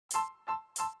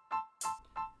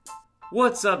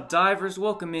What's up, divers?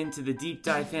 Welcome into the Deep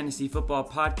Dive Fantasy Football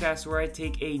Podcast, where I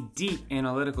take a deep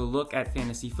analytical look at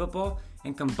fantasy football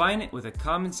and combine it with a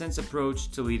common sense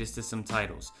approach to lead us to some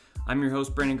titles. I'm your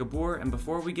host, Brandon Gabor, and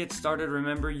before we get started,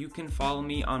 remember you can follow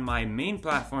me on my main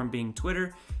platform being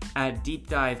Twitter at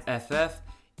DeepDiveFF,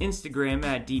 Instagram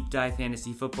at Deep Dive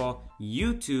Fantasy Football,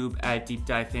 YouTube at Deep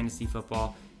Dive Fantasy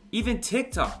Football, even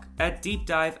TikTok at Deep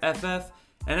Dive FF.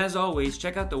 And as always,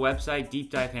 check out the website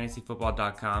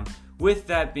deepdivefantasyfootball.com. With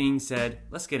that being said,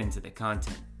 let's get into the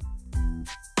content.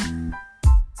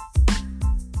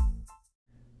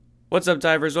 What's up,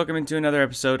 divers? Welcome into another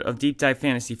episode of Deep Dive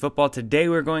Fantasy Football. Today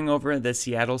we're going over the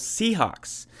Seattle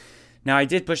Seahawks. Now, I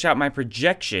did push out my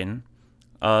projection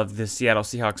of the Seattle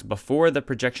Seahawks before the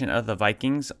projection of the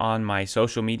Vikings on my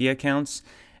social media accounts,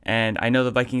 and I know the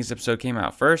Vikings episode came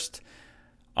out first.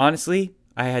 Honestly,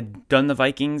 I had done the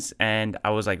Vikings and I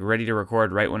was ready to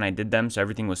record right when I did them, so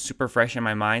everything was super fresh in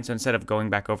my mind. So instead of going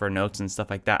back over notes and stuff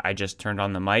like that, I just turned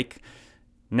on the mic.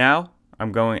 Now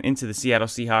I'm going into the Seattle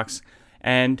Seahawks,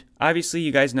 and obviously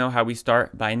you guys know how we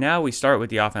start. By now we start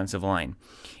with the offensive line.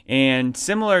 And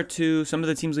similar to some of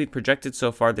the teams we've projected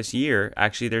so far this year,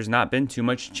 actually there's not been too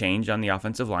much change on the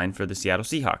offensive line for the Seattle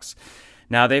Seahawks.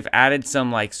 Now, they've added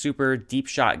some super deep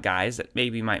shot guys that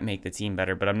maybe might make the team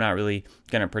better, but I'm not really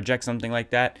going to project something like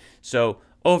that. So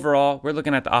overall, we're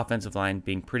looking at the offensive line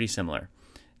being pretty similar.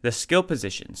 The skill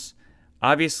positions.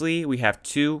 Obviously, we have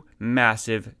two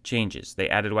massive changes. They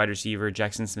added wide receiver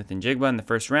Jackson Smith-Njigba in the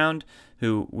first round,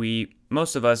 who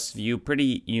most of us view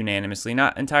pretty unanimously,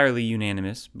 not entirely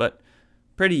unanimous, but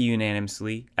pretty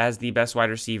unanimously as the best wide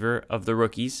receiver of the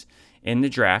rookies in the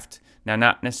draft. Now,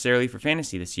 not necessarily for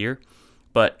fantasy this year,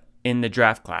 but in the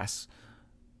draft class,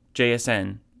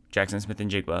 JSN, Jackson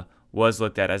Smith-Njigba, was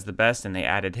looked at as the best, and they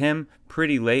added him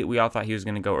pretty late. We all thought he was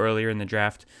going to go earlier in the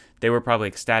draft. They were probably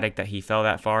ecstatic that he fell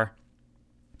that far.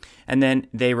 And then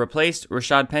they replaced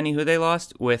Rashad Penny, who they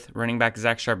lost, with running back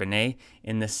Zach Charbonnet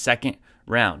in the second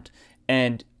round.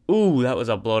 And, that was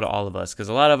a blow to all of us, because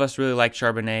a lot of us really like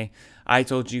Charbonnet. I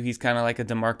told you he's kind of like a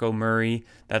DeMarco Murray.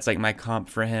 That's my comp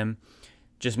for him,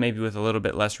 just maybe with a little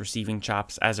bit less receiving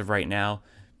chops as of right now.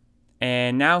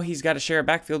 And now he's got to share a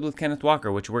backfield with Kenneth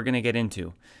Walker, which we're going to get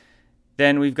into.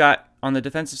 Then we've got, on the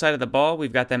defensive side of the ball,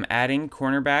 we've got them adding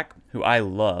cornerback, who I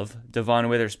love, Devon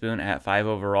Witherspoon at 5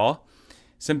 overall.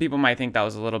 Some people might think that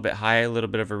was a little bit high, a little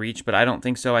bit of a reach, but I don't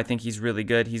think so. I think he's really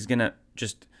good. He's going to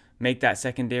just make that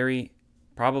secondary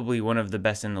probably one of the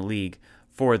best in the league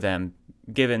for them,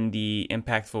 given the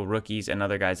impactful rookies and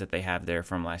other guys that they have there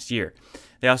from last year.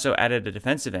 They also added a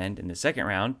defensive end in the second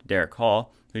round, Derek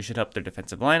Hall, who should help their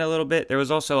defensive line a little bit. There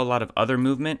was also a lot of other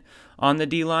movement on the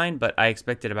D-line, but I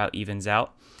expect it about evens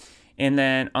out. And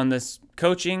then on this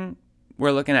coaching,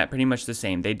 we're looking at pretty much the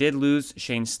same. They did lose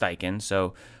Shane Steichen,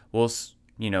 so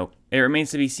it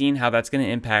remains to be seen how that's going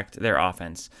to impact their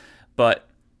offense. But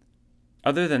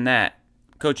other than that,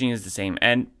 coaching is the same,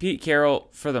 and Pete Carroll,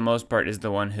 for the most part, is the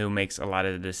one who makes a lot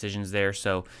of the decisions there.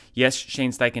 So, yes,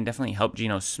 Shane Steichen definitely helped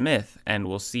Geno Smith, and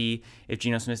we'll see if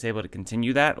Geno Smith's able to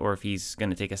continue that or if he's going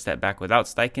to take a step back without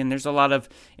Steichen. There's a lot of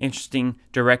interesting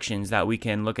directions that we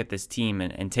can look at this team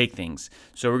and take things.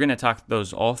 So we're going to talk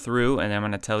those all through, and I'm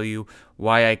going to tell you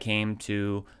why I came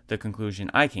to the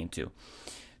conclusion I came to.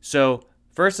 So,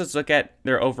 first, let's look at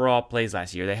their overall plays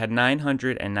last year. They had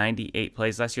 998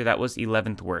 plays last year. That was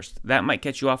 11th worst. That might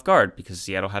catch you off guard because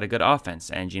Seattle had a good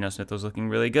offense, and Geno Smith was looking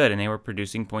really good, and they were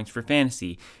producing points for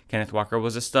fantasy. Kenneth Walker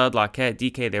was a stud. Lockett,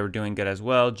 DK, they were doing good as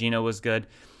well. Geno was good.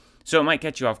 So it might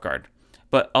catch you off guard.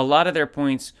 But a lot of their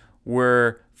points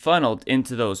were funneled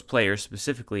into those players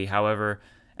specifically, however,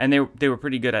 and they were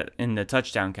pretty good in the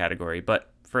touchdown category. But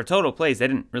for total plays, they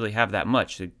didn't really have that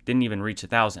much. They didn't even reach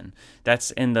 1,000.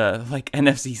 That's in the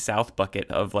NFC South bucket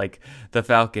of the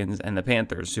Falcons and the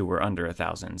Panthers, who were under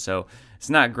 1,000. So it's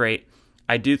not great.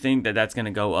 I do think that that's going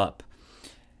to go up.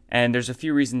 And there's a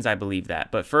few reasons I believe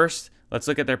that. But first, let's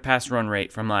look at their pass run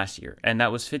rate from last year. And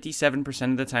that was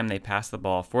 57% of the time they passed the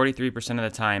ball, 43% of the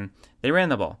time they ran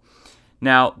the ball.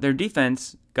 Now, their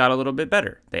defense got a little bit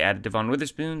better. They added Devon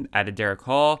Witherspoon, added Derek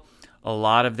Hall. A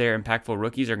lot of their impactful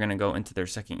rookies are going to go into their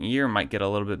second year, might get a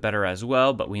little bit better as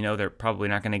well, but we know they're probably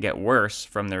not going to get worse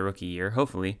from their rookie year,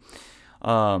 hopefully.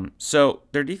 So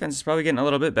their defense is probably getting a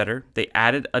little bit better. They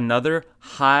added another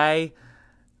high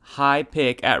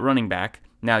pick at running back.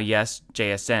 Now, yes,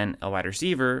 JSN, a wide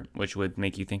receiver, which would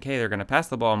make you think, hey, they're going to pass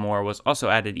the ball more, was also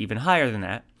added even higher than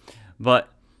that. But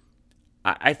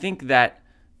I think that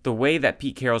the way that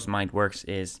Pete Carroll's mind works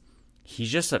is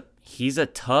he's a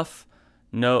tough,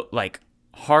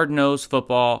 hard-nosed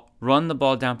football, run the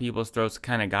ball down people's throats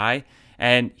kind of guy.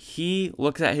 And he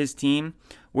looks at his team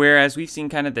Whereas we've seen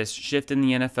kind of this shift in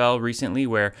the NFL recently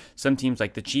where some teams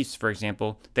like the Chiefs, for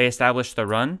example, they establish the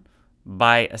run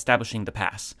by establishing the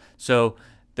pass. So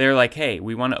they're like, hey,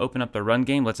 we want to open up the run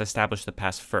game. Let's establish the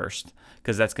pass first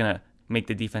because that's going to make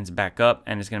the defense back up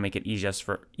and it's going to make it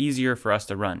easier for us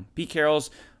to run. Pete Carroll's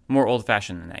more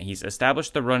old-fashioned than that. He's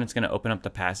established the run. It's going to open up the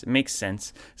pass. It makes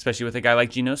sense, especially with a guy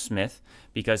like Geno Smith,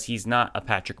 because he's not a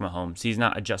Patrick Mahomes. He's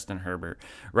not a Justin Herbert,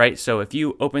 right? So if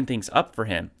you open things up for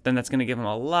him, then that's going to give him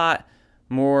a lot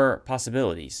more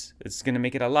possibilities. It's going to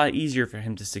make it a lot easier for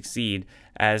him to succeed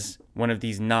as one of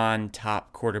these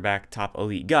non-top quarterback, top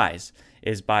elite guys,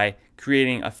 is by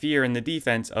creating a fear in the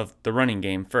defense of the running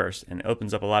game first, and it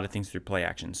opens up a lot of things through play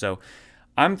action. So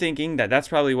I'm thinking that that's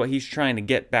probably what he's trying to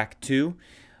get back to.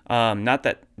 Not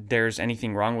that there's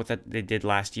anything wrong with what they did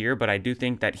last year, but I do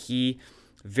think that he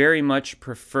very much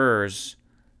prefers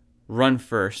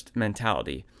run-first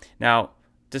mentality. Now,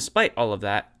 despite all of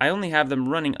that, I only have them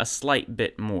running a slight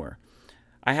bit more.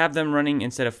 I have them running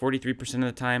instead of 43% of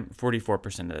the time,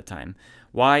 44% of the time.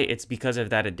 Why? It's because of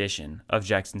that addition of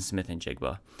Jackson Smith and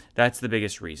Jigba. That's the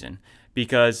biggest reason.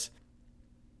 Because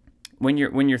when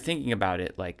you're thinking about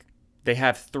it, like, they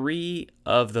have three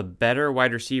of the better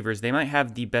wide receivers. They might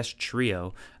have the best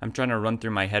trio. I'm trying to run through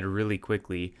my head really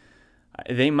quickly.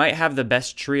 They might have the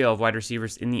best trio of wide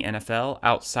receivers in the NFL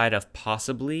outside of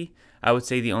possibly, I would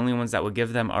say the only ones that would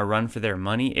give them a run for their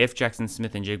money if Jackson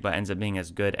Smith and Jigba ends up being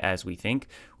as good as we think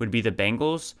would be the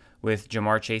Bengals with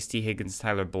Jamar Chase, T. Higgins,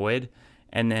 Tyler Boyd,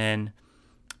 and then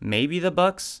maybe the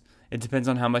Bucks. It depends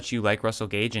on how much you like Russell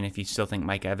Gage and if you still think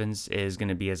Mike Evans is going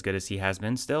to be as good as he has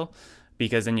been still,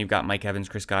 because then you've got Mike Evans,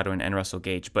 Chris Godwin, and Russell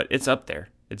Gage. But it's up there.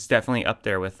 It's definitely up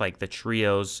there with like the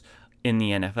trios in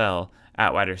the NFL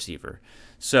at wide receiver.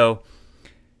 So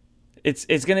it's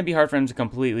going to be hard for him to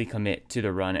completely commit to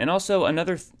the run. And also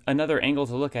another angle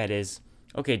to look at is,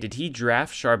 okay, did he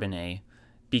draft Charbonnet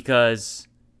because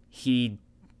he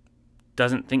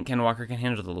doesn't think Ken Walker can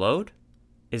handle the load?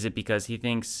 Is it because he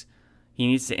thinks he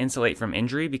needs to insulate from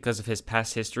injury because of his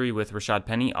past history with Rashad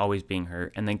Penny always being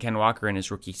hurt, and then Ken Walker in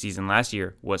his rookie season last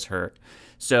year was hurt?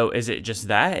 So is it just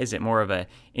that? Is it more of a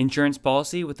insurance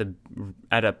policy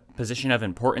at a position of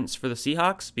importance for the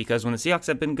Seahawks? Because when the Seahawks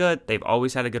have been good, they've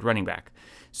always had a good running back.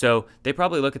 So they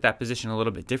probably look at that position a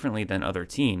little bit differently than other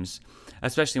teams,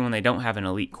 especially when they don't have an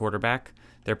elite quarterback.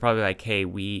 They're probably like, hey,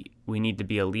 we need to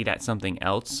be elite at something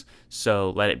else,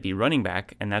 so let it be running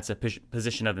back, and that's a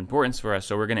position of importance for us,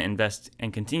 so we're going to invest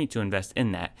and continue to invest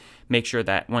in that. Make sure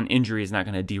that one injury is not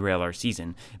going to derail our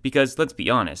season. Because let's be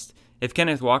honest, if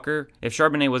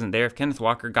Charbonnet wasn't there, if Kenneth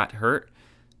Walker got hurt,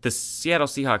 the Seattle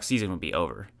Seahawks season would be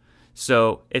over.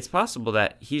 So it's possible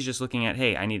that he's just looking at,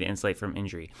 hey, I need to insulate from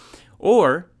injury.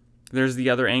 Or there's the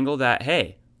other angle that,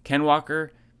 hey, Ken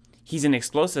Walker, he's an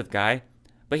explosive guy,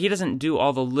 but he doesn't do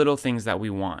all the little things that we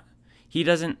want. He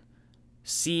doesn't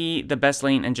see the best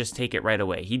lane and just take it right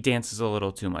away. He dances a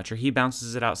little too much, or he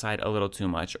bounces it outside a little too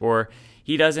much, or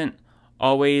he doesn't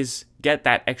always get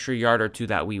that extra yard or two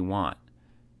that we want.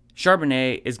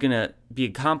 Charbonnet is going to be a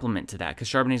complement to that because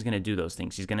Charbonnet is going to do those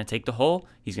things. He's going to take the hole.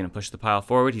 He's going to push the pile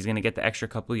forward. He's going to get the extra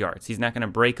couple yards. He's not going to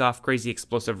break off crazy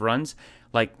explosive runs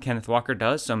like Kenneth Walker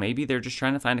does, so maybe they're just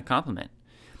trying to find a complement.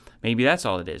 Maybe that's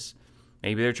all it is.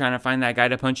 Maybe they're trying to find that guy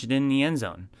to punch it in the end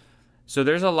zone. So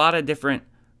there's a lot of different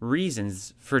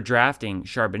reasons for drafting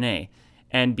Charbonnet.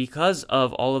 And because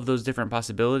of all of those different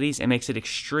possibilities, it makes it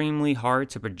extremely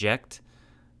hard to project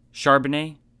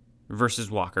Charbonnet versus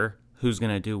Walker. Who's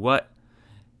going to do what?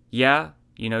 Yeah,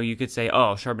 you could say,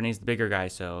 oh, Charbonnet's the bigger guy,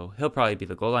 so he'll probably be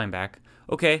the goal line back.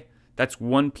 Okay, that's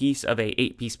one piece of a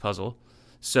 8-piece puzzle.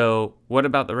 So what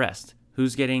about the rest?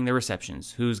 Who's getting the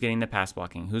receptions? Who's getting the pass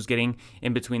blocking? Who's getting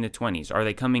in between the 20s? Are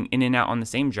they coming in and out on the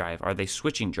same drive? Are they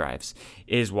switching drives?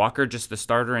 Is Walker just the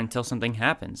starter until something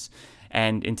happens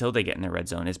and until they get in the red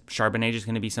zone? Is Charbonnet just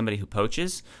going to be somebody who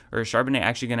poaches? Or is Charbonnet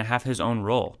actually going to have his own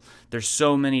role? There's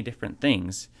so many different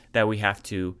things that we have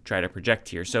to try to project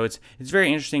here. So it's very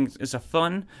interesting. It's a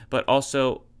fun but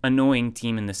also annoying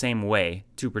team in the same way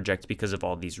to project because of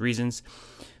all these reasons.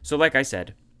 So like I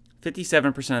said,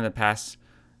 57% of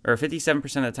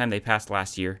the time they passed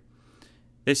last year.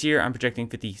 This year, I'm projecting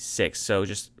 56. So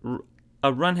just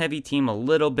a run-heavy team a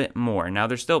little bit more. Now,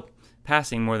 they're still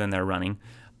passing more than they're running,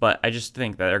 but I just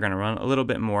think that they're going to run a little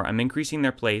bit more. I'm increasing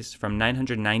their plays from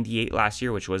 998 last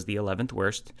year, which was the 11th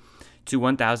worst, to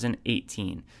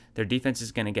 1,018. Their defense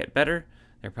is going to get better.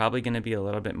 They're probably going to be a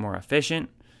little bit more efficient.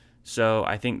 So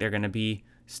I think they're going to be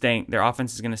their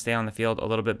offense is going to stay on the field a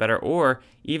little bit better, or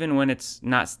even when it's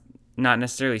not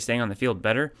necessarily staying on the field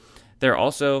better, they're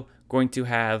also going to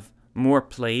have more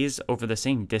plays over the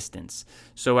same distance.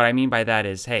 So what I mean by that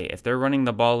is, hey, if they're running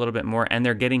the ball a little bit more and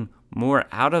they're getting more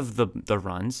out of the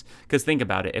runs, because think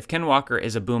about it, if Ken Walker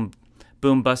is a boom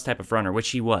bust type of runner, which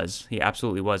he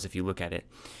absolutely was if you look at it.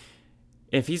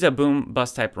 If he's a boom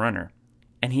bust type runner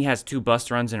and he has 2 bust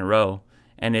runs in a row,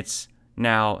 and it's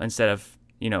now instead of,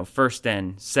 first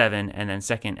and 7 and then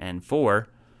second and 4,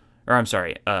 or I'm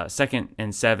sorry, second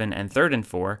and 7 and third and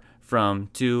 4 from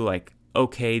 2 like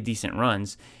okay decent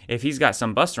runs, if he's got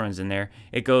some bust runs in there,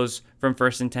 it goes from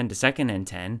first and 10 to second and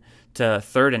 10 to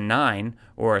third and 9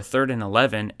 or third and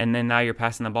 11, and then now you're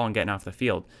passing the ball and getting off the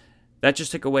field. That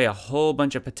just took away a whole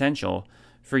bunch of potential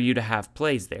for you to have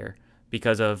plays there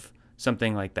because of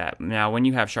something like that. Now, when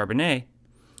you have Charbonnet,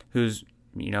 who's,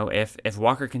 if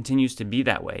Walker continues to be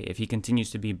that way, if he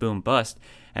continues to be boom bust,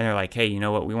 and they're like, hey, you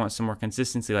know what, we want some more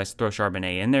consistency, let's throw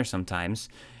Charbonnet in there sometimes,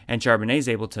 and Charbonnet's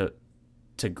able to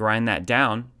grind that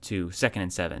down to second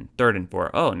and 7, third and 4.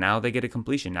 Oh, now they get a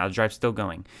completion. Now the drive's still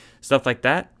going. Stuff like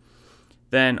that.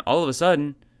 Then all of a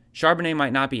sudden, Charbonnet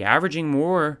might not be averaging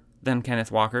more than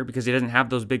Kenneth Walker because he doesn't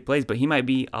have those big plays, but he might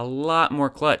be a lot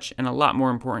more clutch and a lot more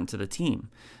important to the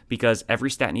team because every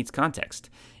stat needs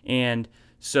context. And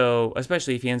so,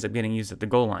 especially if he ends up getting used at the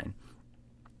goal line.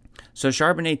 So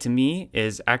Charbonnet to me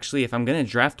is actually, if I'm going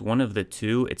to draft one of the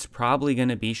two, it's probably going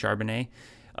to be Charbonnet.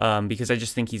 Because I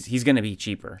just think he's going to be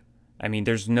cheaper. I mean,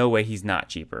 there's no way he's not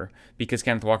cheaper because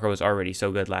Kenneth Walker was already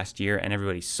so good last year and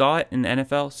everybody saw it in the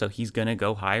NFL, so he's going to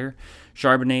go higher.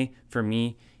 Charbonnet, for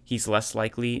me, he's less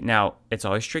likely. Now, it's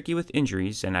always tricky with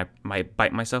injuries, and I might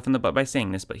bite myself in the butt by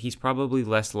saying this, but he's probably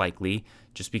less likely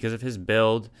just because of his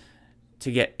build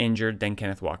to get injured than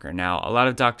Kenneth Walker. Now, a lot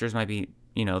of doctors might be,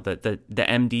 the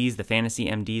MDs, the fantasy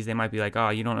MDs, they might be like, oh,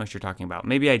 you don't know what you're talking about.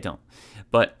 Maybe I don't.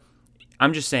 But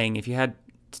I'm just saying, if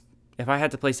I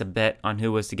had to place a bet on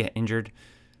who was to get injured,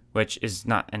 which is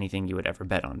not anything you would ever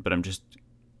bet on, but I'm just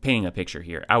painting a picture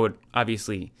here, I would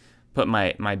obviously put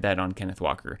my bet on Kenneth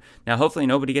Walker. Now, hopefully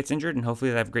nobody gets injured, and hopefully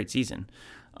they have a great season.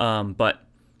 But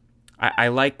I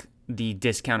like the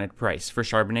discounted price for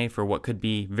Charbonnet for what could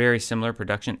be very similar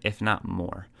production, if not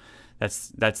more.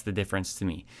 That's the difference to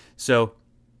me. So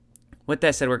with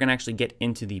that said, we're going to actually get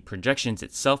into the projections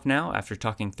itself now after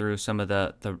talking through some of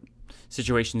the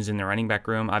situations in the running back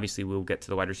room. Obviously, we'll get to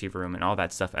the wide receiver room and all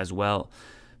that stuff as well.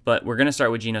 But we're going to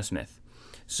start with Geno Smith.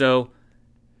 So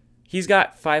he's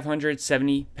got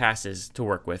 570 passes to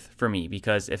work with for me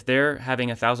because if they're having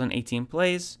 1,018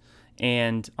 plays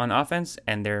and on offense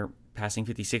and they're passing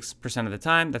 56% of the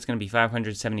time, that's going to be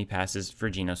 570 passes for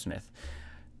Geno Smith.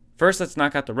 First, let's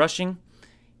knock out the rushing.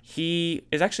 He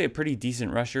is actually a pretty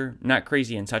decent rusher, not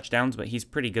crazy in touchdowns, but he's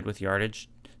pretty good with yardage.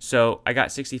 So I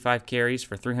got 65 carries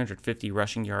for 350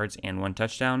 rushing yards and 1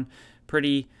 touchdown.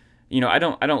 Pretty, I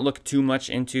don't look too much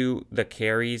into the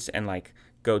carries and like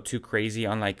go too crazy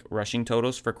on like rushing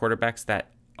totals for quarterbacks that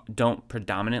don't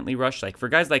predominantly rush. Like for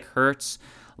guys like Hurts,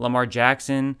 Lamar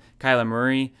Jackson, Kyler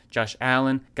Murray, Josh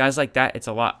Allen, guys like that, it's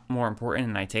a lot more important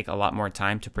and I take a lot more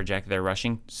time to project their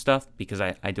rushing stuff because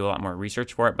I do a lot more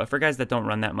research for it. But for guys that don't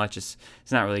run that much, it's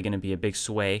not really going to be a big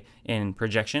sway in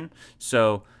projection.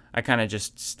 So I kind of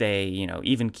just stay,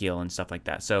 even keel and stuff like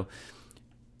that. So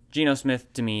Geno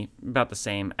Smith, to me, about the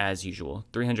same as usual.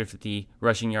 350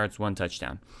 rushing yards, 1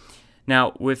 touchdown.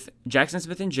 Now, with Jackson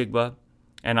Smith-Njigba,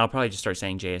 and I'll probably just start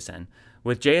saying JSN,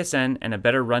 with JSN and a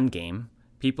better run game,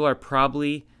 people are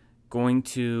probably going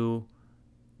to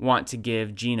want to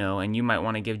give Geno, and you might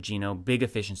want to give Geno big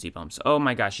efficiency bumps. Oh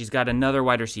my gosh, he's got another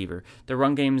wide receiver. The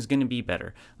run game is going to be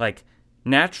better. Like,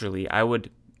 naturally, I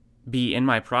would be in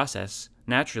my process.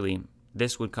 Naturally,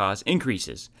 this would cause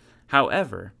increases.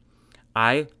 However,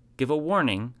 I give a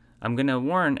warning. I'm going to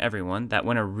warn everyone that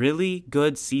when a really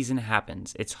good season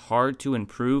happens, it's hard to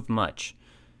improve much,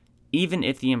 even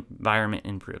if the environment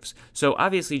improves. So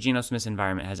obviously, Geno Smith's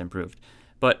environment has improved,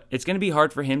 but it's going to be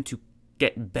hard for him to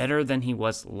get better than he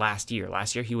was last year.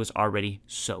 Last year, he was already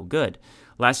so good.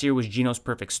 Last year was Geno's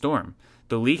perfect storm.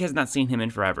 The league has not seen him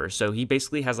in forever, so he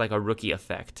basically has like a rookie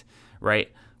effect,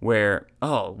 right? Where,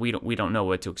 we don't know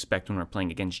what to expect when we're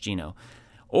playing against Geno.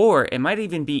 Or it might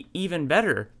even be even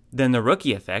better than the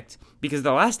rookie effect because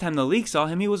the last time the league saw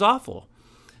him, he was awful.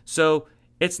 So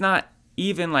it's not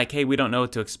even like, hey, we don't know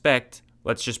what to expect.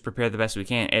 Let's just prepare the best we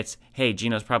can. It's, hey,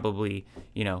 Geno's probably,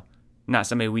 not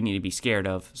somebody we need to be scared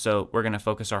of. So we're going to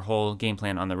focus our whole game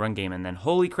plan on the run game. And then,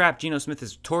 holy crap, Geno Smith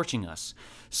is torching us.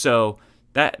 So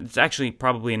that's actually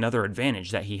probably another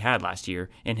advantage that he had last year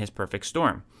in his perfect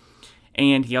storm.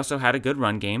 And he also had a good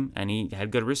run game, and he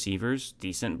had good receivers,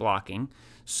 decent blocking.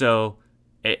 So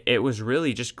it was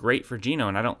really just great for Geno,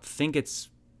 and I don't think it's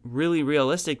really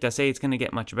realistic to say it's going to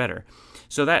get much better.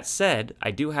 So that said,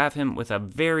 I do have him with a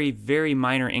very, very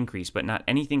minor increase, but not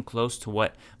anything close to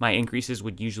what my increases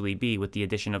would usually be with the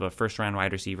addition of a first-round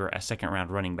wide receiver, a second-round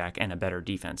running back, and a better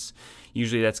defense.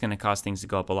 Usually that's going to cause things to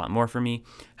go up a lot more for me.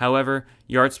 However,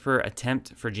 yards per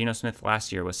attempt for Geno Smith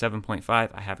last year was 7.5.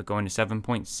 I have it going to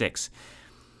 7.6.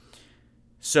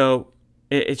 So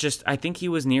it's just, I think he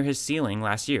was near his ceiling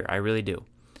last year. I really do.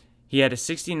 He had a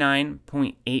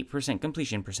 69.8%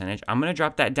 completion percentage. I'm going to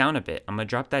drop that down a bit. I'm going to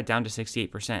drop that down to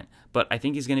 68%. But I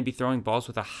think he's going to be throwing balls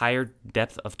with a higher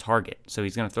depth of target. So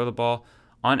he's going to throw the ball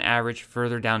on average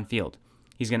further downfield.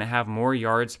 He's going to have more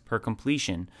yards per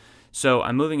completion. So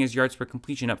I'm moving his yards per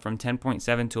completion up from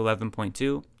 10.7 to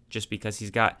 11.2 just because he's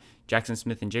got Jackson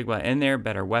Smith and Jigba in there,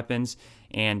 better weapons,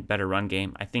 and better run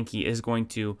game. I think he is going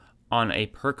to, on a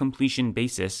per completion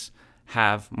basis,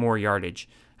 have more yardage.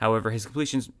 However, his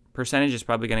completions percentage is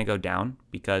probably going to go down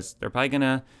because they're probably going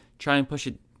to try and push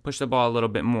the ball a little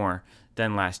bit more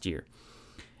than last year.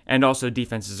 And also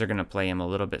defenses are going to play him a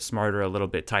little bit smarter, a little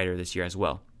bit tighter this year as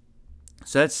well.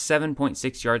 So that's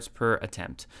 7.6 yards per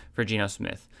attempt for Geno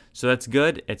Smith. So that's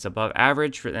good. It's above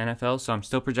average for the NFL, so I'm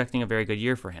still projecting a very good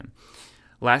year for him.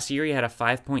 Last year he had a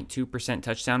 5.2%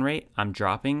 touchdown rate. I'm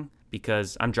dropping that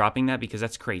because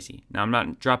that's crazy. Now, I'm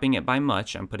not dropping it by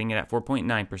much. I'm putting it at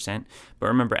 4.9%. But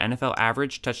remember, NFL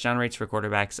average touchdown rates for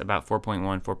quarterbacks about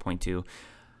 4.1, 4.2.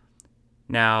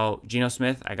 Now, Geno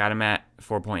Smith, I got him at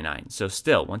 4.9. So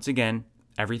still, once again,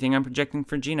 everything I'm projecting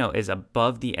for Geno is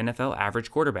above the NFL average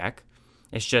quarterback.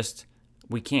 It's just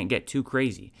we can't get too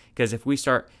crazy. Because if we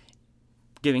start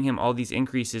giving him all these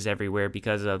increases everywhere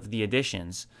because of the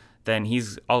additions, then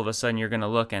he's all of a sudden you're going to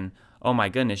look and, oh my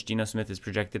goodness, Geno Smith is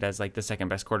projected as like the second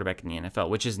best quarterback in the NFL,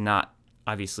 which is not.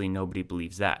 Obviously, nobody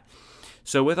believes that.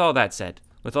 So with all that said,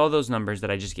 with all those numbers that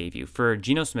I just gave you, for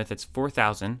Geno Smith, it's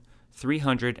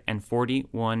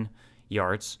 4,341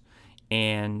 yards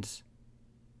and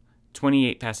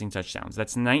 28 passing touchdowns.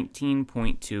 That's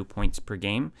 19.2 points per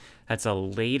game. That's a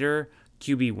later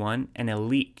QB1 and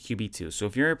elite QB2. So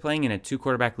if you're playing in a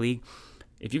two-quarterback league,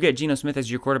 if you get Geno Smith as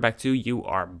your quarterback too, you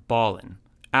are balling.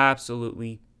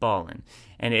 Absolutely balling.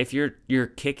 And if you're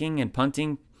kicking and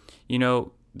punting,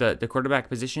 the quarterback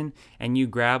position, and you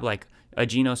grab like a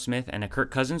Geno Smith and a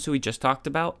Kirk Cousins, who we just talked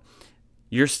about,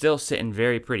 you're still sitting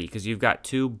very pretty because you've got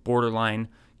two borderline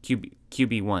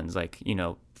QB1s, like,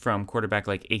 from quarterback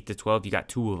like 8 to 12, you got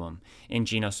two of them in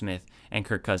Geno Smith and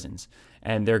Kirk Cousins,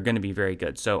 and they're going to be very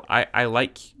good. So I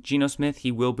like Geno Smith.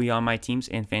 He will be on my teams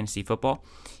in fantasy football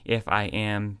if I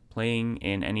am playing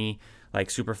in any like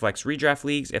Superflex redraft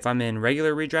leagues. If I'm in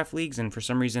regular redraft leagues and for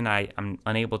some reason I'm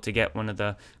unable to get one of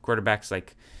the quarterbacks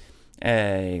like,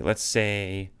 let's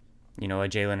say, a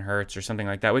Jalen Hurts or something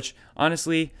like that, which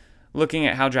honestly, looking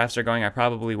at how drafts are going, I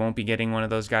probably won't be getting one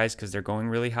of those guys because they're going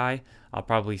really high. I'll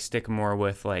probably stick more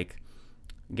with like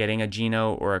getting a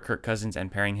Geno or a Kirk Cousins and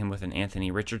pairing him with an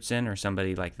Anthony Richardson or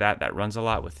somebody like that runs a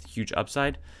lot with huge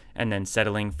upside, and then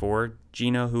settling for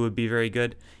Geno, who would be very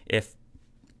good. If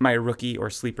my rookie or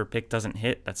sleeper pick doesn't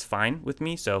hit, that's fine with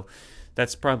me. So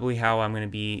that's probably how I'm going to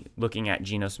be looking at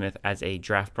Geno Smith as a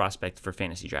draft prospect for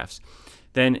fantasy drafts.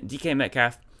 Then DK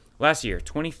Metcalf, last year,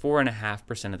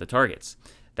 24.5% of the targets.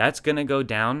 That's going to go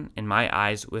down in my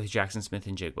eyes with Jackson Smith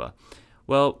and Jigba.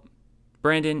 Well,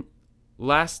 Brandon,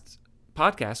 last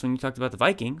podcast when you talked about the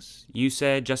Vikings, you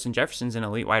said Justin Jefferson's an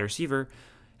elite wide receiver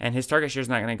and his target share is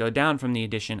not going to go down from the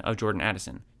addition of Jordan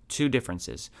Addison. Two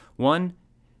differences. One,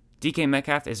 DK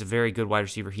Metcalf is a very good wide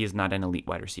receiver. He is not an elite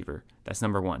wide receiver. That's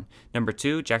number one. Number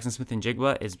two, Jackson Smith and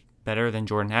Jigba is better than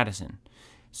Jordan Addison.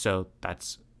 So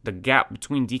that's the gap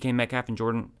between DK Metcalf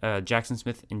and Jackson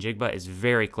Smith and Jigba is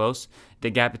very close.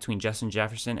 The gap between Justin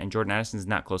Jefferson and Jordan Addison is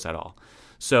not close at all.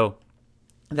 So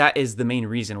that is the main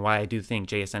reason why I do think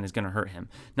JSN is going to hurt him.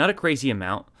 Not a crazy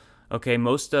amount. Okay,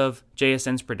 most of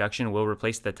JSN's production will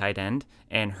replace the tight end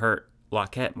and hurt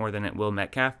Lockett more than it will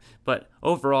Metcalf. But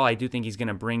overall, I do think he's going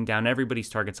to bring down everybody's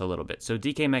targets a little bit. So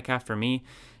DK Metcalf, for me,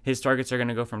 his targets are going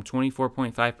to go from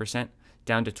 24.5%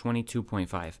 down to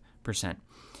 22.5%.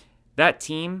 That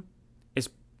team is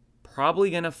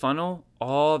probably going to funnel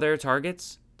all their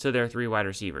targets to their three wide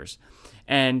receivers.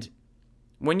 And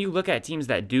when you look at teams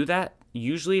that do that,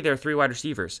 usually they're three wide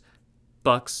receivers.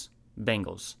 Bucks,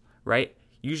 Bengals, right?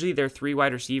 Usually they're three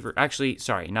wide receiver. Actually,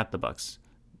 sorry, not the Bucks,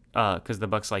 because the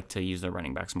Bucks like to use their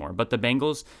running backs more. But the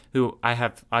Bengals, who I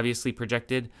have obviously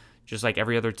projected just like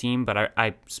every other team, but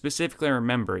I specifically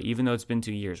remember, even though it's been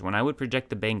 2 years, when I would project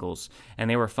the Bengals and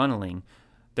they were funneling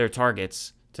their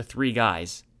targets to three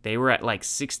guys, they were at like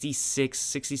 66,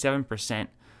 67%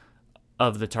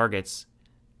 of the targets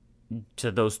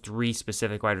to those three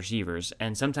specific wide receivers,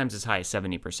 and sometimes as high as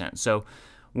 70%. So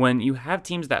when you have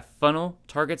teams that funnel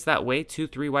targets that way,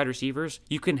 2-3 wide receivers,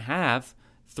 you can have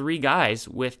 3 guys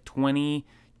with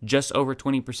just over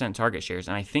 20% target shares.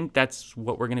 And I think that's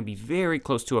what we're going to be very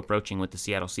close to approaching with the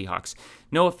Seattle Seahawks.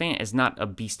 Noah Fant is not a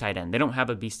beast tight end. They don't have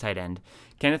a beast tight end.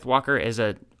 Kenneth Walker is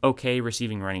a okay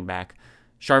receiving running back.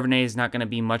 Charbonnet is not going to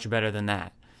be much better than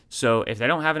that. So if they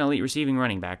don't have an elite receiving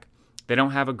running back, they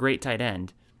don't have a great tight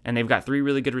end, and they've got 3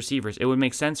 really good receivers, it would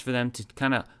make sense for them to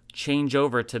kind of change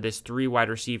over to this 3 wide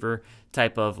receiver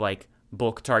type of like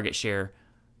bulk target share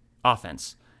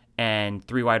offense, and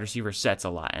 3 wide receiver sets a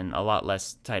lot and a lot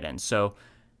less tight ends. So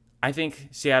I think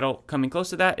Seattle coming close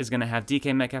to that is going to have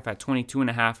DK Metcalf at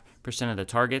 22.5% of the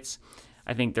targets.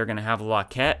 I think they're going to have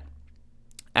Lockett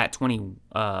at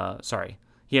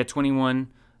he had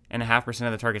 21.5%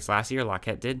 of the targets last year.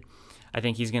 Lockett did. I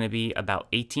think he's going to be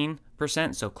about 18%,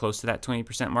 so close to that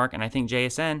 20% mark. And I think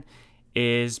JSN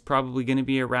is probably going to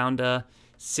be around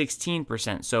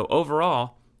 16%. So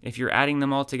overall, if you're adding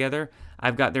them all together,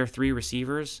 I've got their 3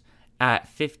 receivers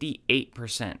at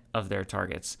 58% of their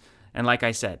targets. And like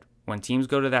I said, when teams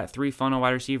go to that 3 funnel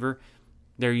wide receiver,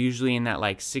 they're usually in that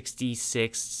like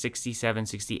 66, 67,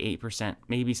 68%,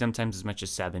 maybe sometimes as much as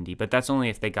 70. But that's only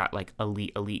if they got like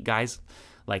elite guys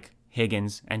like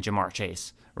Higgins and Jamar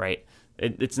Chase, right?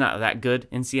 It's not that good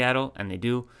in Seattle, and they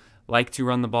do like to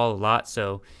run the ball a lot.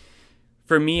 So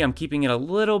for me, I'm keeping it a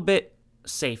little bit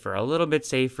safer,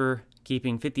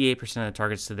 keeping 58% of the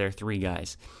targets to their 3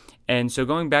 guys. And so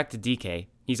going back to DK,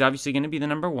 he's obviously going to be the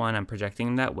number 1. I'm projecting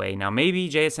him that way. Now, maybe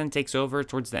JSN takes over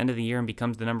towards the end of the year and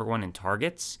becomes the number 1 in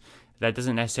targets. That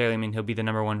doesn't necessarily mean he'll be the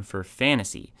number 1 for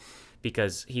fantasy,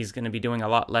 because he's going to be doing a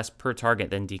lot less per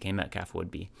target than DK Metcalf would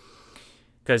be.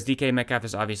 Because DK Metcalf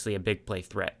is obviously a big play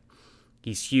threat.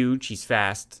 He's huge. He's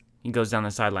fast. He goes down the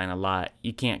sideline a lot.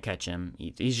 You can't catch him.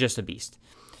 He's just a beast.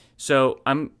 So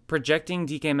I'm projecting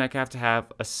DK Metcalf to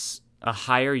have a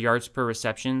higher yards per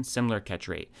reception, similar catch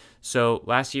rate. So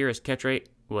last year his catch rate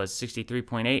was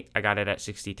 63.8. I got it at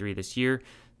 63 this year.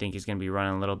 Think he's going to be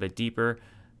running a little bit deeper.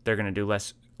 They're going to do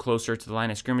less closer to the line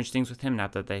of scrimmage things with him now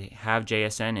that they have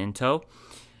JSN in tow.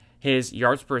 His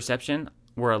yards per reception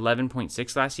were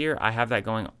 11.6 last year. I have that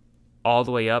going all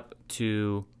the way up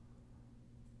to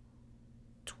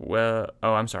 12.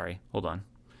 Oh, I'm sorry. Hold on.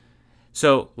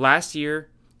 So last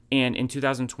year and in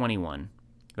 2021,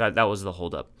 that was the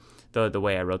holdup. The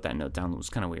way I wrote that note down was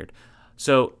kind of weird.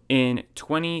 So in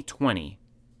 2020,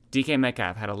 DK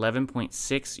Metcalf had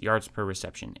 11.6 yards per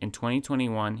reception. In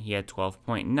 2021, he had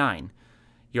 12.9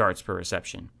 yards per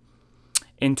reception.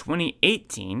 In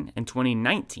 2018 and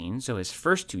 2019, so his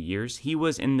first 2 years, he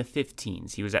was in the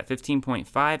 15s. He was at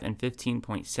 15.5 and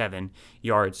 15.7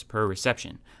 yards per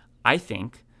reception. I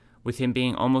think with him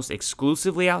being almost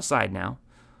exclusively outside now,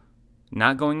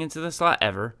 not going into the slot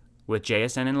ever, with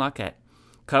JSN and Lockett,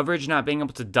 coverage not being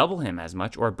able to double him as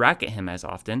much or bracket him as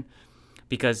often,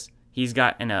 because he's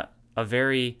got a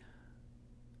very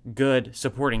good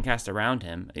supporting cast around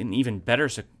him, an even better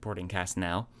supporting cast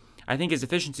now. I think his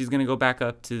efficiency is going to go back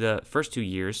up to the first 2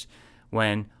 years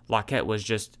when Lockett was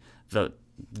just the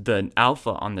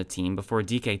alpha on the team before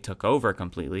DK took over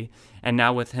completely. And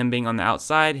now with him being on the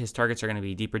outside, his targets are going to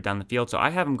be deeper down the field. So I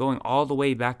have him going all the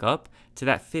way back up to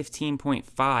that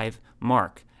 15.5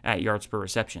 mark at yards per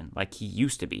reception like he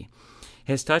used to be.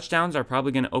 His touchdowns are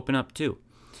probably going to open up too.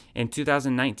 In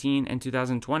 2019 and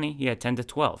 2020, he had 10 to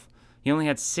 12. He only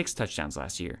had 6 touchdowns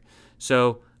last year.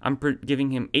 So I'm giving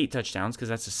him 8 touchdowns because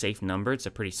that's a safe number. It's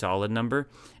a pretty solid number,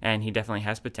 and he definitely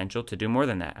has potential to do more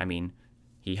than that. I mean,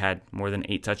 he had more than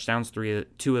 8 touchdowns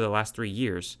 2 of the last 3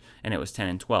 years, and it was 10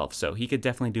 and 12. So he could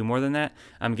definitely do more than that.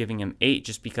 I'm giving him 8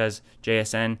 just because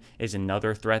JSN is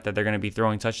another threat that they're going to be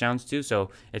throwing touchdowns to,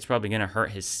 so it's probably going to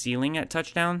hurt his ceiling at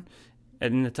touchdown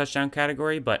in the touchdown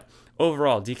category. But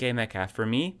overall, DK Metcalf, for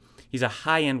me, he's a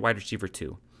high-end wide receiver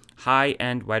 2.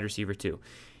 High-end wide receiver 2.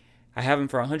 I have him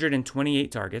for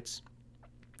 128 targets,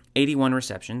 81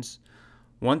 receptions,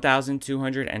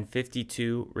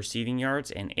 1,252 receiving yards,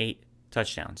 and 8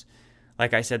 touchdowns.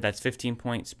 Like I said, that's 15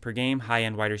 points per game,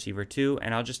 high-end wide receiver 2.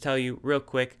 And I'll just tell you real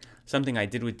quick something I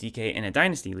did with DK in a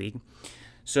dynasty league.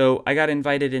 So I got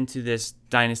invited into this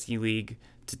dynasty league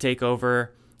to take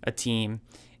over a team.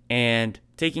 And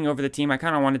taking over the team, I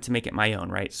kind of wanted to make it my own,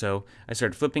 right? So I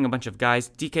started flipping a bunch of guys.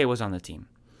 DK was on the team.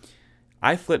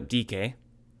 I flipped DK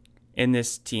in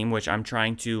this team, which I'm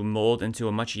trying to mold into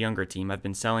a much younger team. I've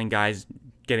been selling guys,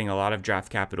 getting a lot of draft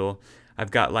capital.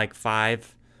 I've got like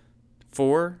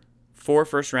four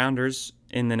first rounders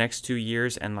in the next 2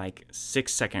 years and like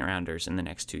 6 second rounders in the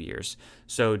next 2 years.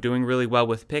 So doing really well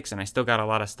with picks, and I still got a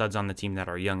lot of studs on the team that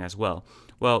are young as well.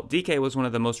 Well, DK was one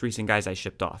of the most recent guys I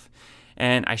shipped off.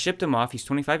 And I shipped him off. He's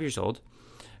 25 years old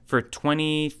for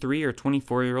 23 or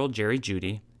 24-year-old Jerry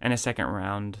Jeudy and a second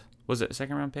round. Was it a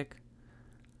second round pick?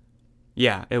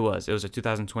 Yeah, it was. It was a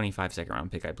 2025 second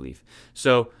round pick, I believe.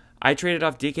 So I traded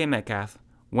off DK Metcalf,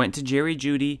 went to Jerry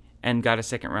Jeudy, and got a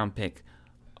second round pick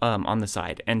on the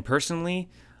side. And personally,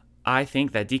 I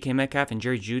think that DK Metcalf and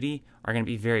Jerry Jeudy are going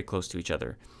to be very close to each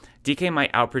other. DK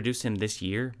might outproduce him this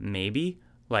year, maybe.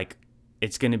 Like,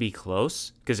 it's going to be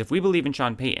close. Because if we believe in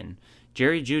Sean Payton,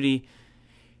 Jerry Jeudy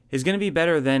is going to be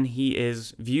better than he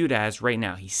is viewed as right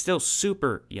now. He's still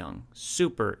super young.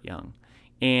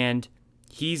 And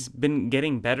he's been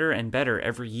getting better and better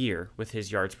every year with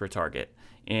his yards per target.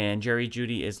 And Jerry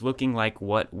Jeudy is looking like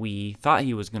what we thought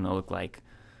he was going to look like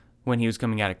when he was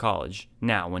coming out of college.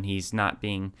 Now, when he's not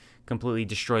being completely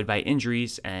destroyed by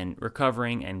injuries and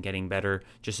recovering and getting better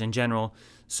just in general.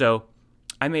 So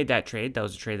I made that trade. That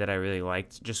was a trade that I really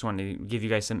liked. Just wanted to give you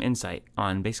guys some insight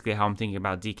on basically how I'm thinking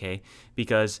about DK.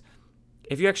 Because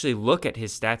if you actually look at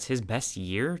his stats, his best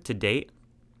year to date,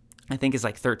 I think, is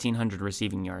like 1,300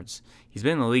 receiving yards. He's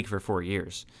been in the league for 4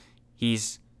 years.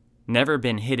 He's never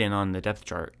been hidden on the depth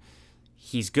chart.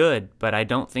 He's good, but I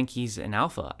don't think he's an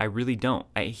alpha. I really don't.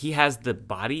 He has the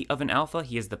body of an alpha.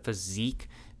 He has the physique,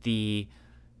 the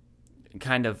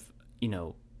kind of,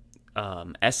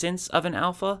 essence of an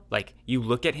alpha. Like, you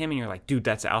look at him and you're like, dude,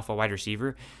 that's an alpha wide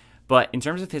receiver. But in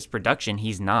terms of his production,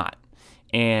 he's not.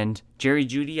 And Jerry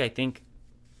Jeudy, I think,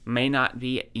 may not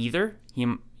be either. He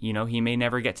may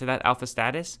never get to that alpha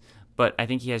status, but I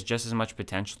think he has just as much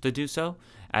potential to do so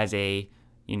as a,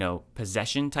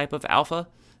 possession type of alpha.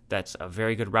 That's a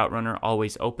very good route runner,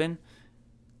 always open,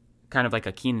 kind of like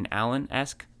a Keenan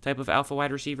Allen-esque type of alpha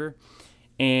wide receiver,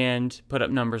 and put up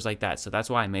numbers like that. So that's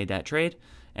why I made that trade,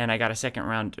 and I got a second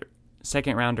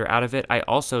rounder out of it. I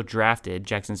also drafted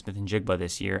Jackson Smith-Njigba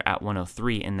this year at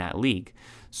 103 in that league,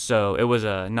 so it was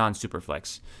a non-super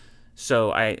flex.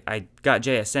 So I got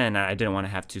JSN, and I didn't want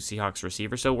to have two Seahawks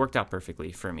receivers, so it worked out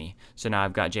perfectly for me. So now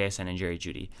I've got JSN and Jerry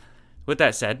Jeudy. With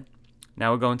that said,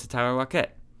 now we're going to Tyler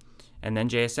Lockett, and then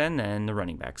JSN, and the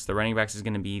running backs. The running backs is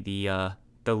going to be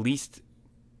the least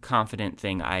confident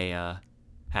thing I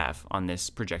have on this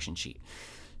projection sheet.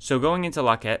 So going into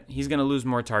Lockett, he's going to lose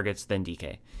more targets than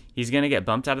DK. He's going to get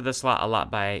bumped out of the slot a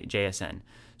lot by JSN.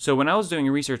 So when I was doing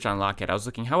research on Lockett, I was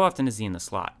looking, how often is he in the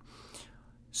slot?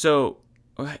 So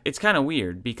it's kind of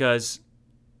weird because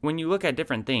when you look at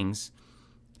different things,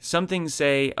 some things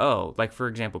say, like for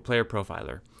example, player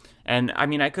profiler. And I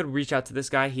mean, I could reach out to this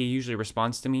guy. He usually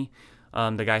responds to me,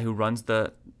 the guy who runs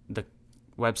the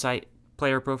website,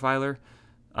 player profiler.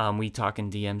 We talk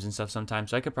in DMs and stuff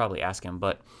sometimes, so I could probably ask him.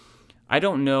 But I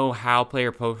don't know how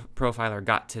player profiler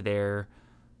got to their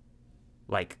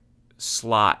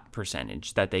slot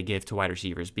percentage that they give to wide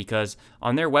receivers, because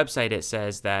on their website it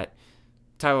says that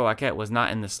Tyler Lockett was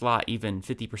not in the slot even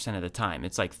 50% of the time.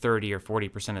 It's like 30 or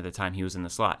 40% of the time he was in the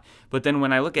slot. But then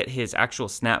when I look at his actual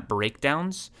snap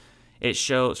breakdowns, it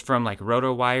shows from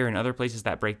RotoWire and other places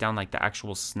that break down the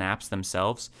actual snaps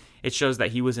themselves, it shows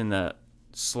that he was in the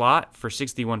slot for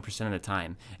 61% of the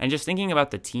time. And just thinking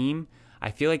about the team,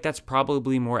 I feel like that's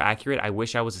probably more accurate. I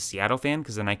wish I was a Seattle fan,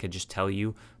 because then I could just tell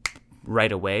you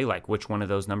right away which one of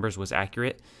those numbers was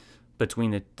accurate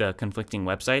between the conflicting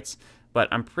websites. But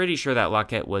I'm pretty sure that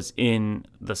Lockett was in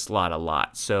the slot a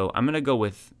lot. So I'm going to go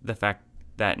with the fact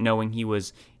that knowing he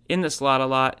was in the slot a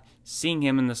lot, seeing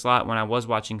him in the slot when I was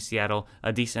watching Seattle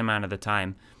a decent amount of the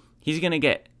time, he's going to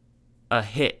get a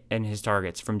hit in his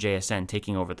targets from JSN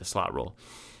taking over the slot role.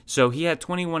 So he had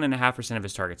 21.5% of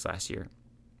his targets last year.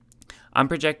 I'm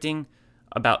projecting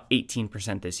about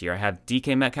 18% this year. I have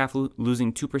DK Metcalf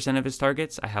losing 2% of his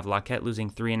targets. I have Lockett losing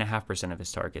 3.5% of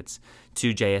his targets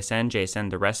to JSN. JSN,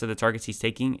 the rest of the targets he's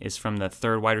taking is from the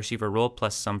third wide receiver role,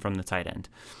 plus some from the tight end.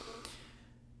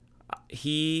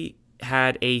 He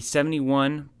had a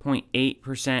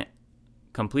 71.8%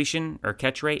 completion or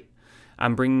catch rate.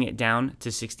 I'm bringing it down to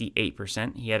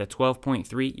 68%. He had a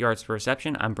 12.3 yards per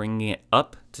reception. I'm bringing it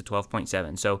up to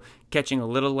 12.7. So catching a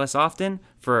little less often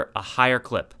for a higher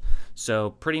clip. So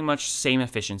pretty much same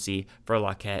efficiency for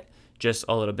Lockett, just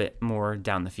a little bit more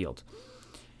down the field.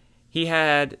 He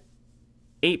had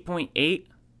 8.8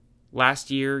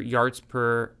 last year yards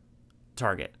per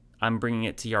target. I'm bringing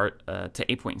it to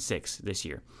 8.6 this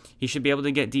year. He should be able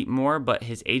to get deep more, but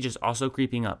his age is also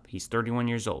creeping up. He's 31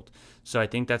 years old. So I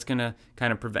think that's going to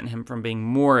kind of prevent him from being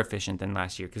more efficient than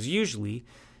last year, because usually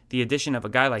the addition of a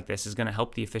guy like this is going to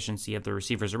help the efficiency of the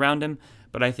receivers around him.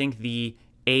 But I think the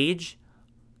age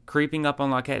creeping up on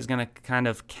Lockett is going to kind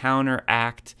of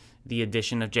counteract the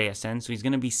addition of JSN. So he's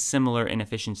going to be similar in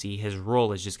efficiency. His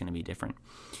role is just going to be different.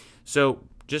 So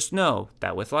just know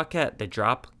that with Lockett, the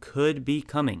drop could be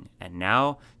coming, and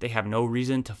now they have no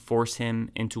reason to force him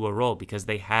into a role because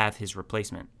they have his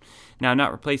replacement. Now,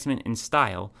 not replacement in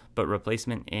style, but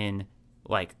replacement in,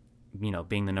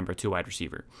 being the number 2 wide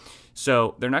receiver.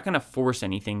 So they're not going to force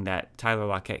anything that Tyler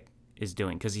Lockett is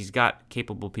doing because he's got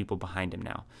capable people behind him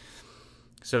now.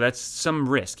 So that's some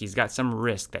risk. He's got some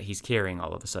risk that he's carrying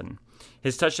all of a sudden.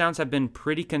 His touchdowns have been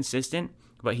pretty consistent,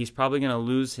 but he's probably going to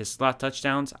lose his slot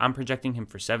touchdowns. I'm projecting him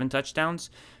for 7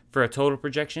 touchdowns for a total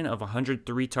projection of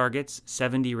 103 targets,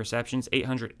 70 receptions,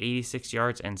 886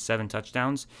 yards, and 7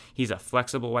 touchdowns. He's a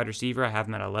flexible wide receiver. I have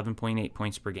him at 11.8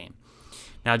 points per game.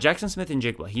 Now, Jackson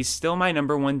Smith-Njigba, he's still my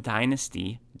number 1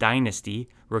 dynasty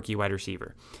rookie wide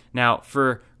receiver. Now,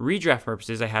 for redraft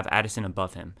purposes, I have Addison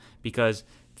above him because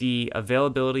the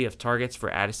availability of targets for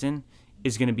Addison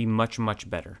is going to be much, much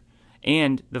better.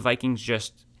 And the Vikings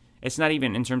it's not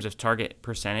even in terms of target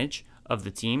percentage of the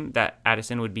team that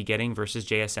Addison would be getting versus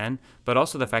JSN, but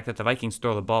also the fact that the Vikings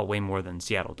throw the ball way more than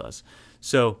Seattle does.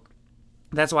 So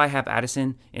that's why I have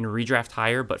Addison in redraft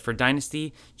higher, but for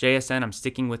Dynasty, JSN, I'm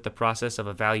sticking with the process of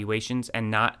evaluations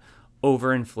and not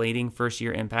overinflating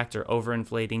first-year impact or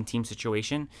overinflating team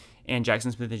situation, and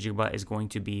Jackson Smith-Njigba is going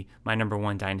to be my number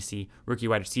 1 Dynasty rookie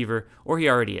wide receiver, or he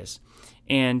already is.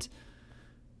 And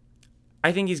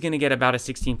I think he's going to get about a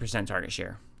 16% target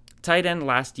share. Tight end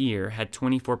last year had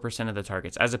 24% of the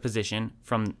targets as a position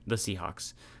from the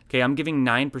Seahawks. Okay, I'm giving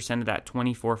 9% of that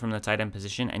 24 from the tight end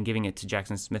position and giving it to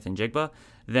Jackson Smith-Njigba.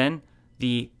 Then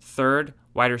the third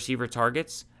wide receiver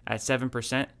targets at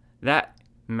 7%, that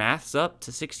maths up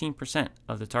to 16%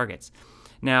 of the targets.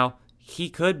 Now, he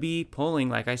could be pulling,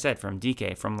 like I said, from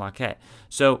DK, from Lockett.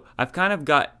 So I've kind of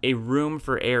got a room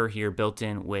for error here built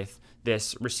in with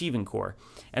this receiving core.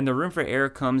 And the room for error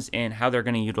comes in how they're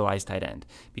going to utilize tight end.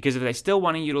 Because if they still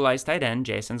want to utilize tight end,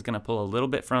 JSN's going to pull a little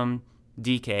bit from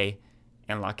DK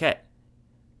and Lockett.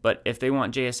 But if they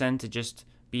want JSN to just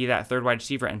be that third wide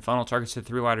receiver and funnel targets to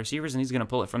 3 wide receivers, then he's going to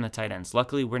pull it from the tight ends.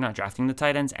 Luckily, we're not drafting the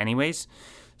tight ends anyways.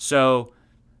 So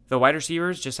the wide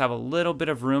receivers just have a little bit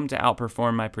of room to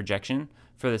outperform my projection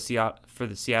for the Seattle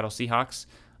Seahawks.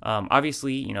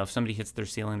 Obviously, if somebody hits their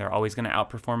ceiling, they're always going to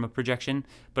outperform a projection.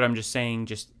 But I'm just saying,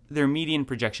 their median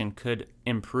projection could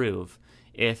improve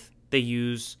if they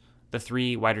use the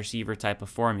 3 wide receiver type of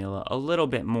formula a little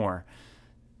bit more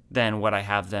than what I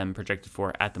have them projected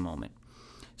for at the moment.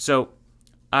 So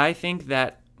I think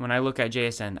that when I look at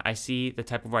JSN, I see the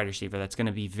type of wide receiver that's going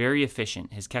to be very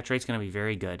efficient. His catch rate's going to be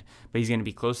very good, but he's going to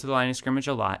be close to the line of scrimmage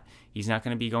a lot. He's not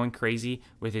going to be going crazy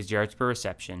with his yards per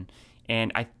reception.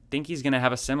 And I think he's going to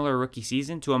have a similar rookie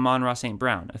season to Amon-Ra St.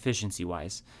 Brown,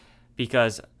 efficiency-wise,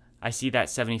 because I see that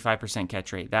 75%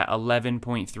 catch rate, that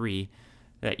 11.3,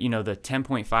 that the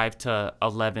 10.5 to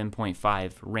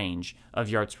 11.5 range of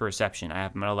yards per reception. I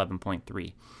have him at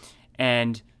 11.3.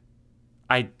 And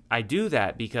I do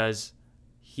that because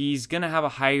he's going to have a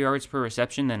higher yards per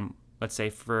reception than, let's say,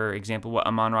 for example, what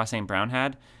Amon-Ra St. Brown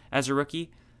had as a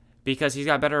rookie, because he's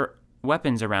got better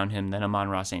weapons around him than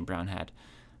Amon-Ra St. Brown had.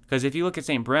 Because if you look at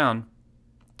St. Brown,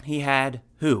 he had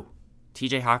who?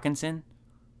 TJ Hawkinson?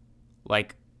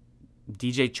 Like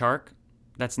DJ Chark?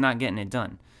 That's not getting it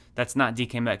done. That's not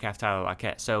DK Metcalf, Tyler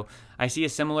Lockett. So I see a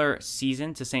similar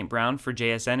season to St. Brown for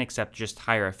JSN, except just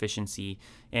higher efficiency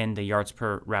in the yards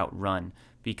per route run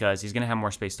because he's going to have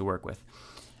more space to work with.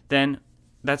 Then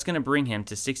that's going to bring him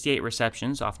to 68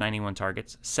 receptions off 91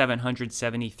 targets,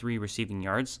 773 receiving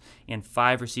yards, and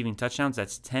 5 receiving touchdowns.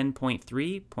 That's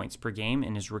 10.3 points per game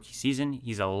in his rookie season.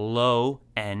 He's a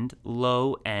low-end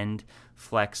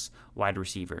flex wide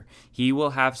receiver. He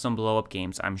will have some blow-up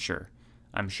games, I'm sure.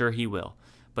 I'm sure he will.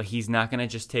 But he's not going to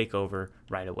just take over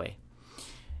right away.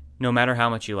 No matter how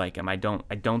much you like him, I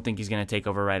don't think he's going to take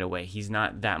over right away. He's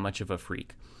not that much of a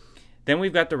freak. Then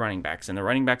we've got the running backs, and the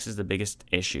running backs is the biggest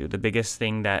issue, the biggest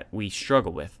thing that we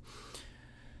struggle with.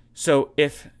 So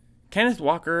if Kenneth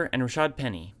Walker and Rashad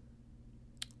Penny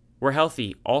were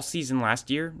healthy all season last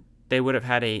year, they would have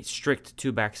had a strict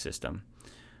 2-back system.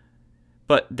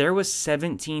 But there was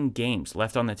 17 games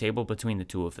left on the table between the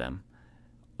two of them.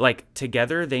 Like,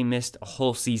 together, they missed a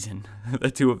whole season.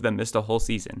 The two of them missed a whole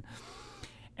season.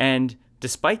 And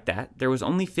despite that, there was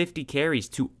only 50 carries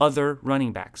to other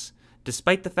running backs.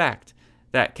 Despite the fact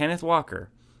that Kenneth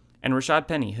Walker and Rashad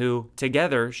Penny, who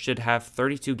together should have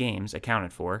 32 games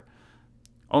accounted for,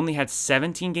 only had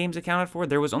 17 games accounted for,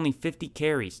 there was only 50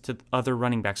 carries to other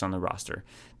running backs on the roster.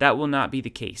 That will not be the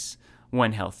case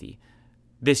when healthy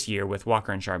this year with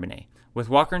Walker and Charbonnet. With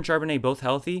Walker and Charbonnet both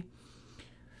healthy,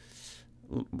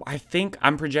 I think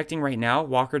I'm projecting right now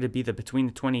Walker to be the between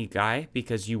the 20 guy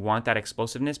because you want that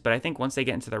explosiveness. But I think once they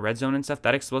get into the red zone and stuff,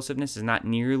 that explosiveness is not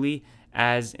nearly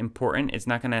as important. It's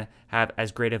not going to have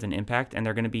as great of an impact, and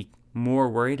they're going to be more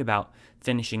worried about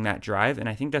finishing that drive. And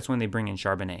I think that's when they bring in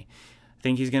Charbonnet. I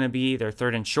think he's going to be their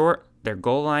third and short, their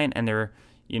goal line, and their,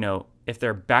 if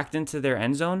they're backed into their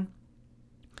end zone,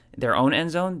 their own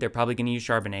end zone, they're probably going to use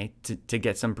Charbonnet to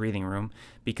get some breathing room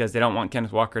because they don't want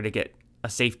Kenneth Walker to get a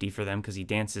safety for them because he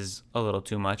dances a little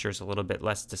too much or is a little bit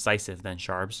less decisive than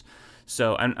Sharbs.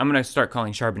 So I'm going to start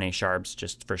calling Charbonnet Sharbs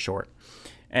just for short.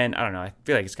 And I don't know, I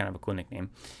feel like it's kind of a cool nickname.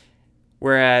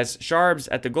 Whereas Sharbs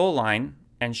at the goal line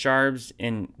and Sharbs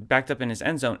backed up in his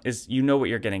end zone is what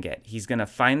you're going to get. He's going to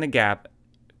find the gap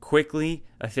quickly,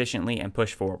 efficiently, and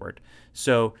push forward.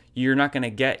 So you're not going to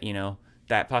get,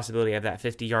 that possibility of that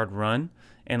 50-yard run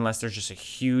unless there's just a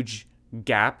huge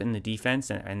gap in the defense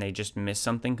and they just miss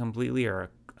something completely or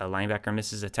a linebacker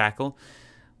misses a tackle.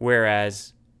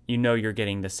 Whereas you're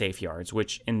getting the safe yards,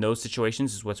 which in those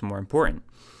situations is what's more important.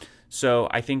 So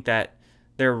I think that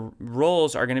their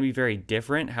roles are going to be very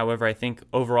different. However, I think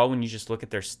overall when you just look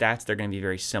at their stats, they're going to be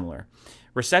very similar.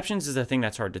 Receptions is the thing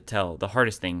that's hard to tell, the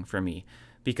hardest thing for me.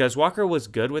 Because Walker was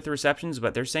good with receptions,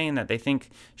 but they're saying that they think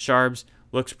Sharbs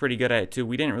looks pretty good at it too.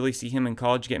 We didn't really see him in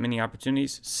college get many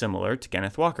opportunities, similar to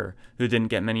Kenneth Walker, who didn't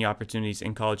get many opportunities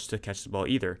in college to catch the ball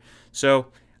either. So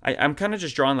I'm kind of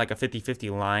just drawing like a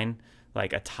 50-50 line,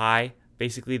 like a tie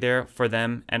basically there for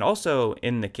them, and also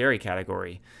in the carry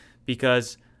category,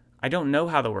 because I don't know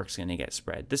how the work's going to get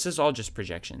spread. This is all just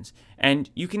projections. And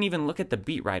you can even look at the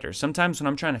beat writers. Sometimes when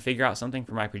I'm trying to figure out something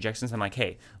for my projections, I'm like,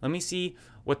 hey, let me see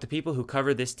what the people who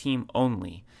cover this team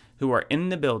only, who are in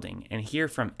the building and hear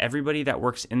from everybody that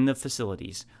works in the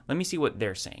facilities, let me see what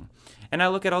they're saying. And I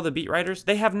look at all the beat writers,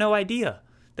 they have no idea.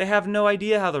 They have no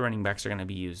idea how the running backs are going to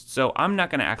be used. So I'm not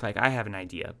going to act like I have an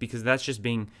idea because that's just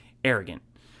being arrogant.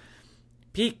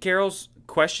 Pete Carroll's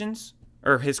quotes,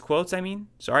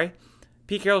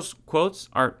 Pete Carroll's quotes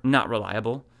are not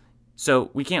reliable.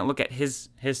 So we can't look at his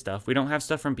stuff. We don't have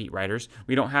stuff from beat writers.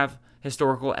 We don't have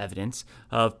historical evidence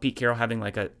of Pete Carroll having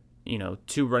like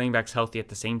two running backs healthy at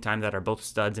the same time that are both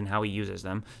studs and how he uses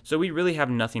them. So we really have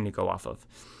nothing to go off of.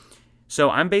 So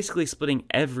I'm basically splitting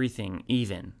everything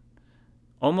even.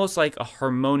 Almost like a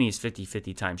harmonious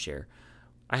 50-50 timeshare.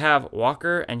 I have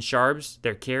Walker and Sharbs,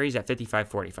 their carries at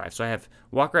 55-45. So I have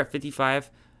Walker at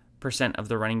 55% of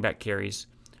the running back carries,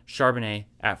 Charbonnet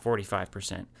at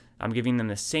 45%. I'm giving them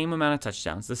the same amount of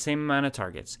touchdowns, the same amount of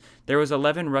targets. There was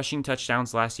 11 rushing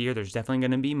touchdowns last year. There's definitely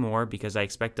going to be more because I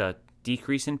expect a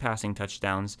decrease in passing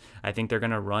touchdowns. I think they're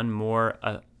going to run more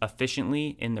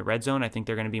efficiently in the red zone. I think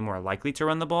they're going to be more likely to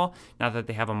run the ball now that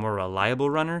they have a more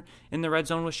reliable runner in the red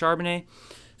zone with Charbonnet.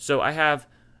 So I have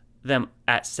them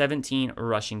at 17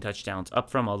 rushing touchdowns, up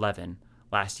from 11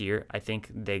 last year. I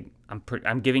think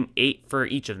I'm giving 8 for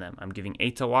each of them. I'm giving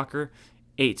 8 to Walker,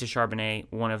 8 to Charbonnet,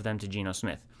 1 of them to Geno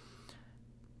Smith.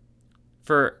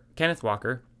 For Kenneth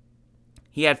Walker,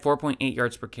 he had 4.8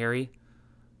 yards per carry,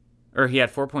 or he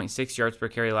had 4.6 yards per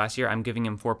carry last year. I'm giving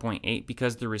him 4.8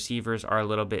 because the receivers are a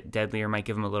little bit deadlier, might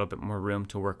give him a little bit more room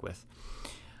to work with.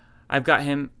 I've got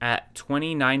him at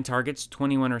 29 targets,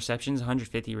 21 receptions,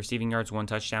 150 receiving yards, 1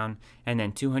 touchdown, and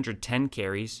then 210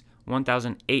 carries,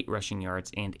 1,008 rushing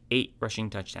yards, and 8 rushing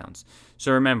touchdowns.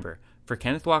 So remember, for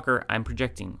Kenneth Walker, I'm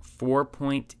projecting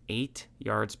 4.8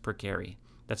 yards per carry.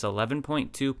 That's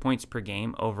 11.2 points per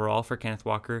game overall for Kenneth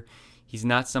Walker. He's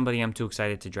not somebody I'm too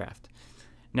excited to draft.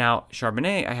 Now,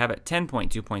 Charbonnet, I have at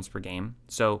 10.2 points per game,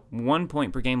 so 1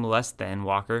 point per game less than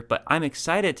Walker, but I'm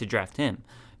excited to draft him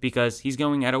because he's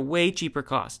going at a way cheaper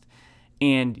cost,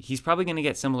 and he's probably going to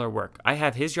get similar work. I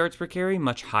have his yards per carry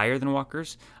much higher than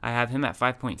Walker's. I have him at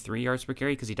 5.3 yards per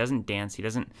carry because he doesn't dance, he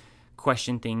doesn't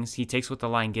question things, he takes what the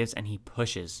line gives, and he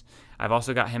pushes. I've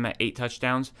also got him at 8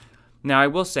 touchdowns. Now, I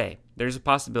will say, there's a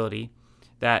possibility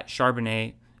that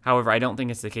Charbonnet, however, I don't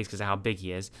think it's the case because of how big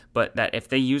he is, but that if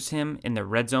they use him in the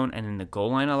red zone and in the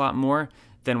goal line a lot more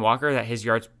than Walker, that his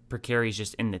yards per carry is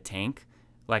just in the tank,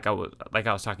 like I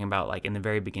was talking about like in the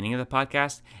very beginning of the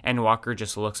podcast, and Walker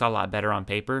just looks a lot better on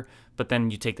paper, but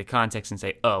then you take the context and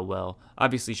say, oh, well,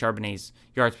 obviously Charbonnet's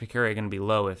yards per carry are going to be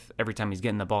low if every time he's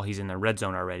getting the ball, he's in the red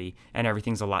zone already, and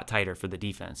everything's a lot tighter for the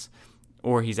defense,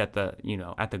 or he's at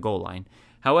the goal line.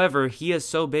 However, he is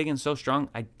so big and so strong,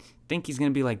 I think he's going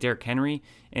to be like Derrick Henry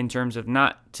in terms of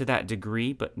not to that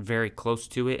degree, but very close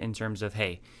to it in terms of,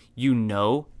 hey, you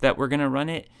know that we're going to run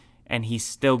it, and he's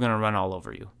still going to run all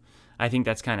over you. I think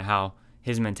that's kind of how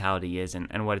his mentality is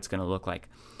and what it's going to look like.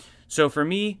 So for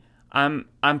me, I'm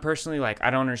personally like, I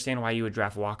don't understand why you would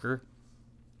draft Walker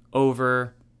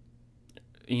over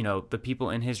the people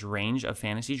in his range of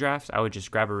fantasy drafts, I would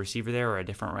just grab a receiver there or a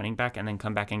different running back and then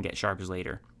come back and get sharps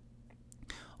later.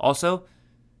 Also,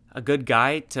 a good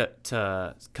guy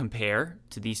to compare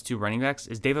to these two running backs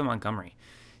is David Montgomery.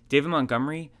 David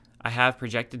Montgomery, I have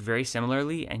projected very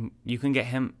similarly, and you can get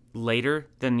him later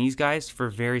than these guys for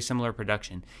very similar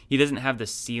production. He doesn't have the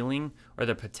ceiling or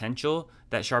the potential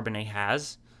that Charbonnet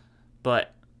has,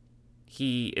 but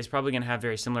he is probably going to have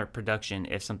very similar production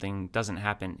if something doesn't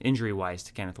happen injury-wise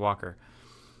to Kenneth Walker.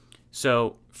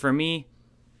 So for me,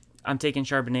 I'm taking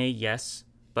Charbonnet, yes,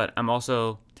 but I'm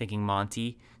also taking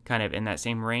Monty kind of in that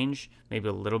same range, maybe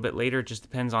a little bit later. It just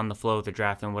depends on the flow of the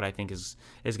draft and what I think is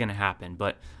going to happen,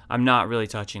 but I'm not really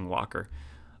touching Walker.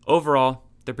 Overall,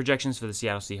 the projections for the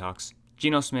Seattle Seahawks: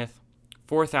 Geno Smith,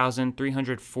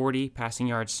 4,340 passing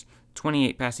yards,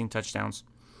 28 passing touchdowns.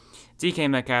 DK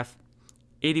Metcalf,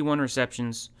 81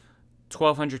 receptions,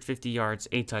 1,250 yards,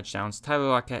 8 touchdowns. Tyler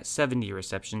Lockett, 70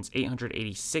 receptions,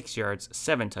 886 yards,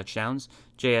 7 touchdowns.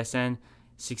 JSN,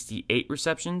 68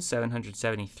 receptions,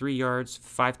 773 yards,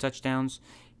 5 touchdowns.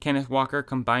 Kenneth Walker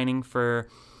combining for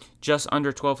just under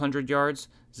 1,200 yards.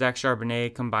 Zach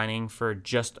Charbonnet combining for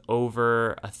just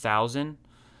over 1,000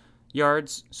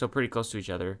 yards, so pretty close to each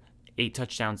other. 8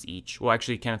 touchdowns each. Well,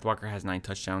 actually, Kenneth Walker has 9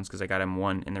 touchdowns because I got him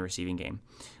 1 in the receiving game.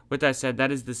 With that said,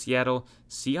 that is the Seattle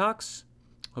Seahawks.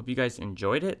 Hope you guys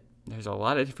enjoyed it. There's a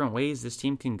lot of different ways this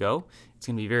team can go. It's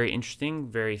going to be very interesting,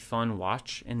 very fun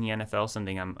watch in the NFL,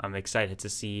 something I'm excited to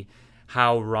see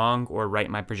how wrong or right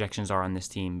my projections are on this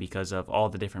team because of all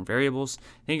the different variables.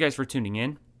 Thank you guys for tuning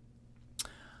in.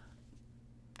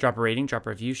 Drop a rating, drop a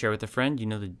review, share with a friend. You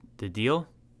know the deal.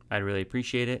 I'd really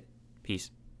appreciate it.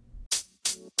 Peace.